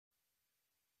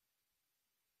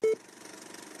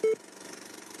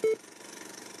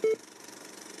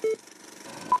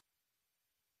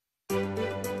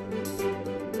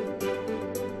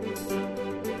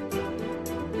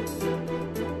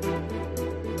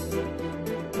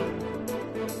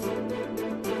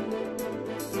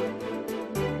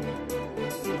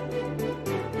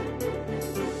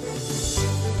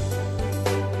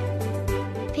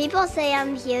People say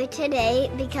I'm here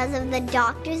today because of the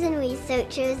doctors and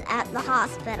researchers at the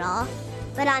hospital,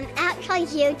 but I'm actually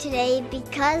here today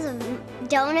because of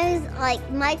donors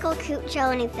like Michael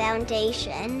Cuccione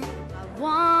Foundation. I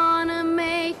wanna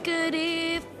make a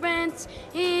difference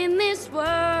in this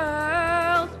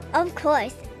world. Of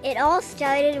course, it all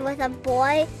started with a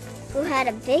boy who had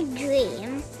a big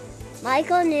dream.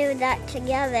 Michael knew that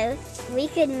together we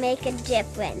could make a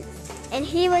difference, and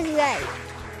he was right.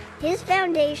 His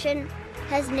foundation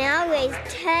has now raised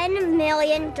 $10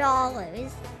 million.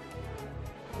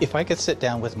 If I could sit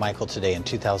down with Michael today in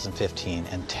 2015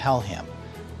 and tell him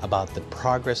about the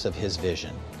progress of his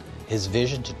vision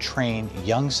to train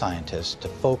young scientists to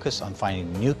focus on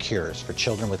finding new cures for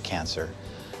children with cancer,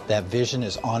 that vision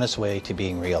is on its way to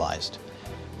being realized.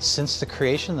 Since the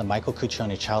creation of the Michael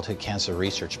Cuccione Childhood Cancer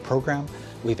Research Program,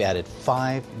 we've added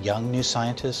 5 young new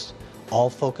scientists, all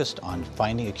focused on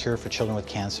finding a cure for children with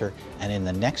cancer, and in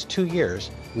the next 2 years,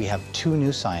 we have 2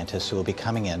 new scientists who will be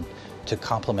coming in to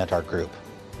complement our group.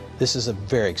 This is a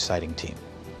very exciting team.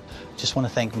 Just want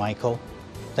to thank Michael,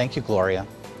 thank you Gloria,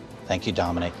 thank you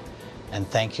Dominic, and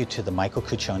thank you to the Michael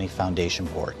Cuccione Foundation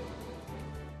Board.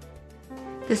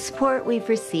 The support we've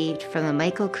received from the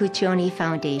Michael Cuccione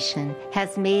Foundation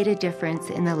has made a difference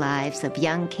in the lives of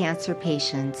young cancer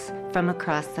patients from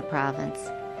across the province.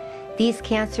 These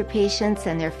cancer patients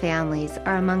and their families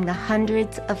are among the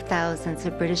hundreds of thousands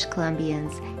of British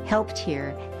Columbians helped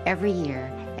here every year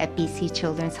at BC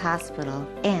Children's Hospital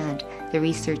and the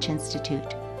Research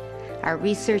Institute. Our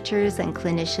researchers and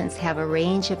clinicians have a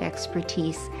range of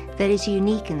expertise that is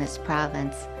unique in this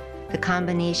province. The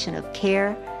combination of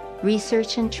care,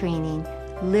 research, and training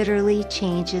literally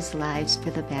changes lives for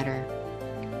the better.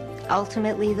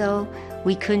 Ultimately, though,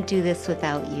 we couldn't do this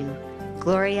without you.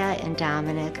 Gloria and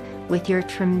Dominic, with your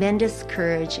tremendous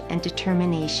courage and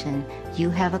determination, you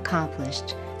have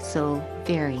accomplished so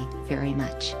very, very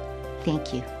much.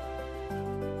 Thank you.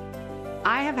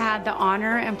 I have had the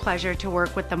honor and pleasure to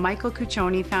work with the Michael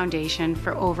Cuccione Foundation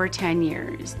for over 10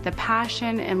 years. The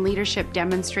passion and leadership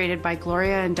demonstrated by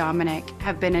Gloria and Dominic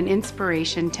have been an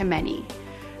inspiration to many.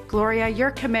 Gloria,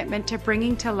 your commitment to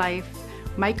bringing to life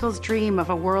Michael's dream of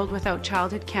a world without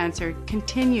childhood cancer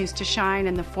continues to shine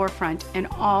in the forefront in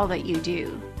all that you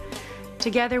do.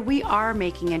 Together, we are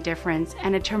making a difference,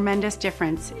 and a tremendous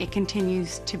difference it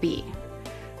continues to be.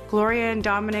 Gloria and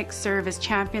Dominic serve as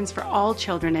champions for all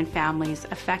children and families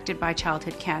affected by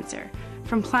childhood cancer.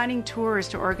 From planning tours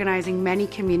to organizing many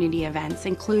community events,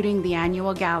 including the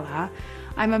annual gala,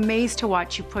 I'm amazed to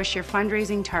watch you push your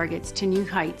fundraising targets to new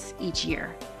heights each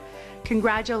year.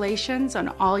 Congratulations on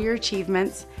all your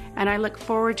achievements, and I look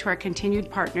forward to our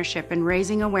continued partnership in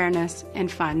raising awareness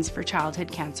and funds for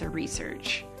childhood cancer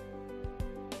research.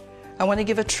 I want to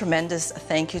give a tremendous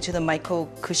thank you to the Michael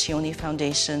Cuccione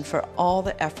Foundation for all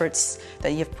the efforts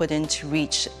that you've put in to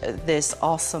reach this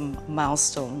awesome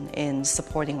milestone in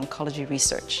supporting oncology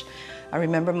research. I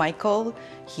remember Michael,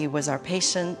 he was our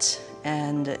patient,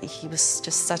 and he was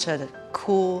just such a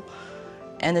cool,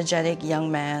 energetic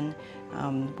young man.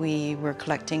 We were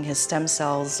collecting his stem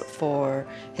cells for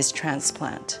his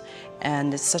transplant.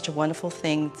 And it's such a wonderful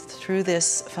thing through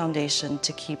this foundation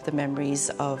to keep the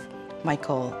memories of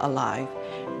Michael alive.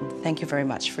 Thank you very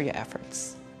much for your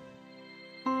efforts.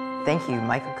 Thank you,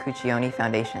 Michael Cuccione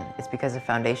Foundation. It's because of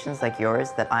foundations like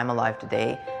yours that I'm alive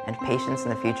today, and patients in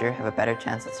the future have a better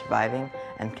chance of surviving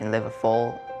and can live a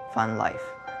full, fun life.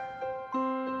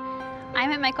 I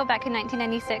met Michael back in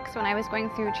 1996 when I was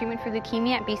going through treatment for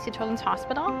leukemia at BC Children's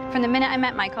Hospital. From the minute I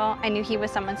met Michael, I knew he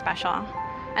was someone special.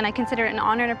 And I consider it an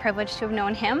honor and a privilege to have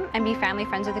known him and be family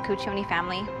friends with the Cuccione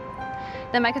family.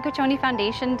 The Michael Cuccione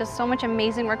Foundation does so much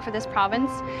amazing work for this province,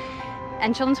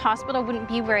 and Children's Hospital wouldn't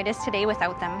be where it is today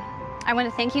without them. I want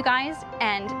to thank you guys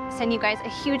and send you guys a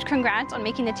huge congrats on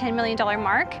making the $10 million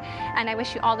mark, and I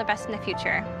wish you all the best in the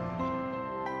future.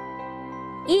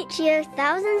 Each year,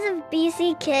 thousands of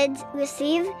BC kids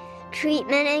receive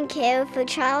treatment and care for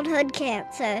childhood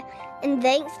cancer. And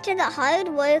thanks to the hard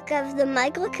work of the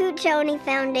Michael Cuccione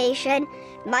Foundation,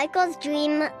 Michael's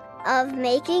dream of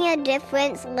making a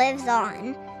difference lives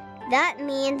on. That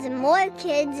means more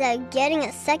kids are getting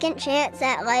a second chance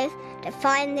at life to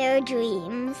find their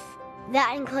dreams.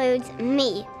 That includes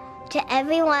me. To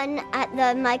everyone at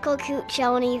the Michael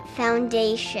Cuccione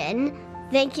Foundation,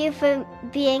 thank you for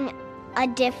being a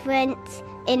difference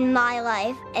in my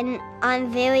life, and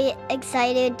I'm very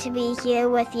excited to be here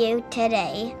with you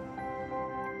today.